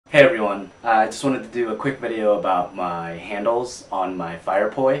Hey everyone, I just wanted to do a quick video about my handles on my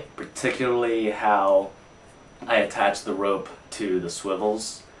Firepoi, particularly how I attach the rope to the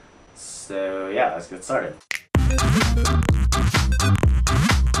swivels. So yeah, let's get started. I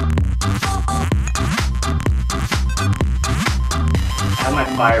have my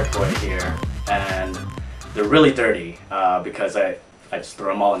Firepoi here, and they're really dirty because I just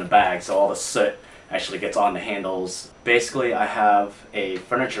throw them all in a bag, so all the soot actually gets on the handles. Basically, I have a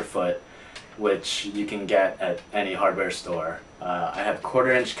furniture foot, which you can get at any hardware store. I have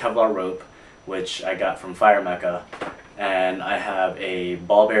 1/4-inch Kevlar rope, which I got from Fire Mecca, and I have a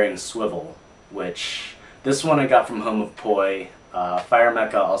ball bearing swivel, which this one I got from Home of Poi. Fire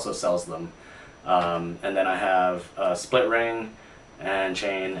Mecca also sells them. And then I have a split ring and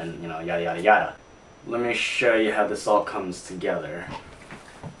chain and yada yada yada. Let me show you how this all comes together.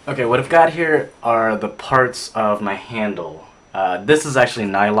 Okay, what I've got here are the parts of my handle. This is actually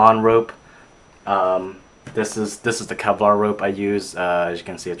nylon rope. This is the Kevlar rope I use. As you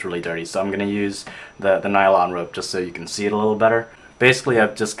can see, it's really dirty, so I'm gonna use the nylon rope just so you can see it a little better. Basically,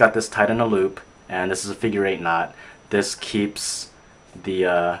 I've just got this tied in a loop, and this is a figure-8 knot. This keeps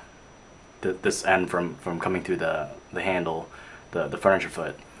this end from coming through the handle, the furniture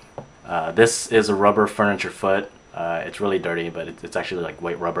foot. This is a rubber furniture foot. It's really dirty, but it's actually like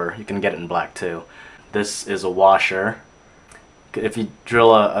white rubber. You can get it in black too. This is a washer. If you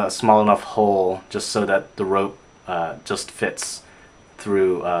drill a small enough hole just so that the rope just fits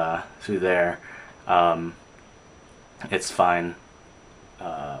through there, it's fine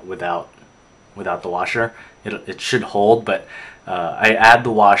without the washer. It should hold, but I add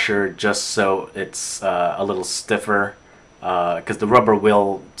the washer just so it's a little stiffer, because the rubber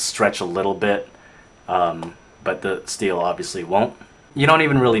will stretch a little bit. But the steel obviously won't. You don't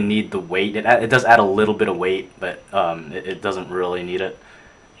even really need the weight. It does add a little bit of weight, but it doesn't really need it.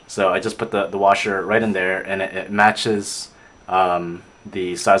 So I just put the washer right in there, and it matches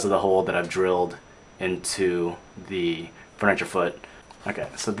the size of the hole that I've drilled into the furniture foot. Okay,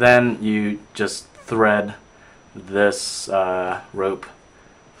 so then you just thread this rope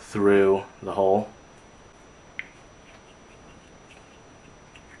through the hole.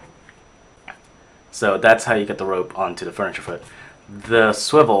 So that's how you get the rope onto the furniture foot. The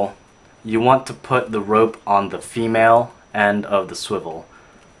swivel, you want to put the rope on the female end of the swivel.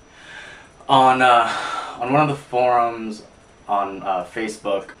 On one of the forums on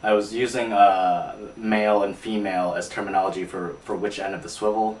Facebook, I was using male and female as terminology for which end of the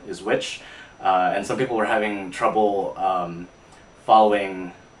swivel is which, and some people were having trouble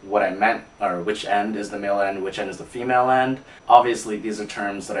following what I meant, or which end is the male end, which end is the female end. Obviously, these are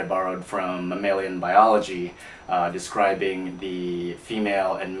terms that I borrowed from mammalian biology, describing the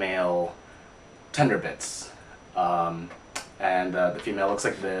female and male tender bits. The female looks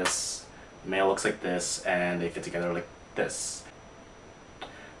like this, the male looks like this, and they fit together like this.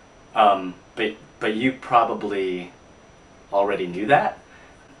 But you probably already knew that,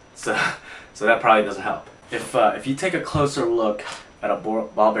 so that probably doesn't help. If you take a closer look at a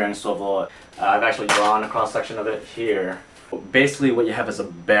ball bearing swivel, I've actually drawn a cross section of it here. Basically what you have is a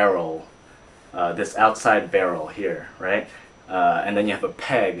barrel, this outside barrel here, right? And then you have a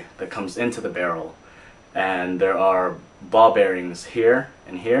peg that comes into the barrel, and there are ball bearings here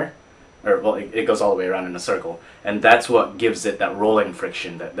and here, or well, it goes all the way around in a circle, and that's what gives it that rolling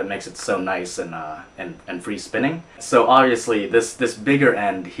friction that makes it so nice and free spinning. So obviously this bigger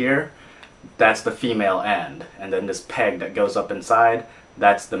end here, that's the female end, and then this peg that goes up inside,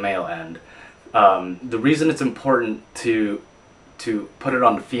 that's the male end. The reason it's important to put it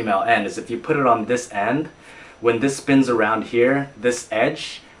on the female end is if you put it on this end, when this spins around here, this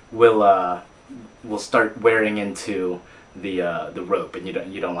edge will start wearing into the rope, and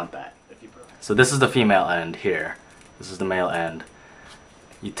you don't want that. So this is the female end here. This is the male end.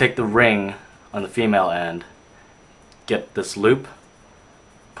 You take the ring on the female end, get this loop,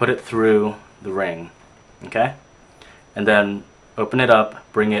 put it through the ring, okay? And then open it up,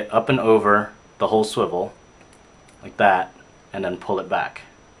 bring it up and over the whole swivel, like that, and then pull it back.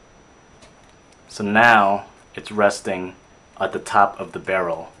 So now it's resting at the top of the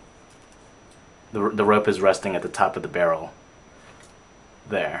barrel. The rope is resting at the top of the barrel.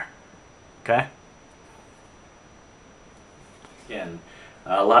 There, okay? Again,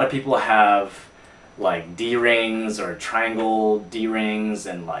 a lot of people have like D-rings or triangle D-rings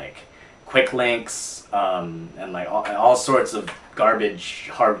and like quick links and like all sorts of garbage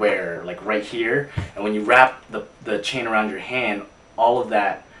hardware like right here, and when you wrap the chain around your hand, all of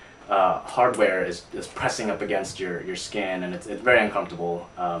that hardware is pressing up against your skin, and it's very uncomfortable.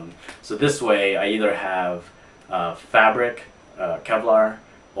 So this way I either have fabric, Kevlar,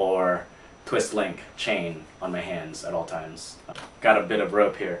 or twist link chain on my hands at all times. Got a bit of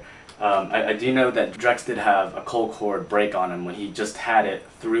rope here. I do know that Drex did have a Colcord break on him when he just had it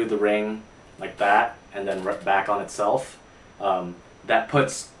through the ring like that and then back on itself. That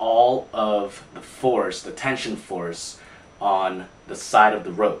puts all of the force, the tension force, on the side of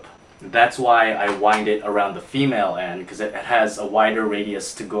the rope. That's why I wind it around the female end, because it has a wider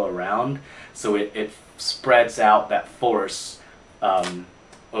radius to go around, so it spreads out that force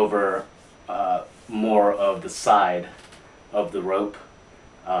over more of the side of the rope,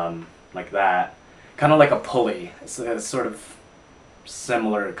 like that. Kind of like a pulley. It's a sort of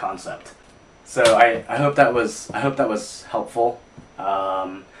similar concept. So I hope that was helpful.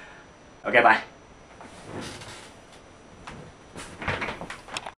 Okay, bye.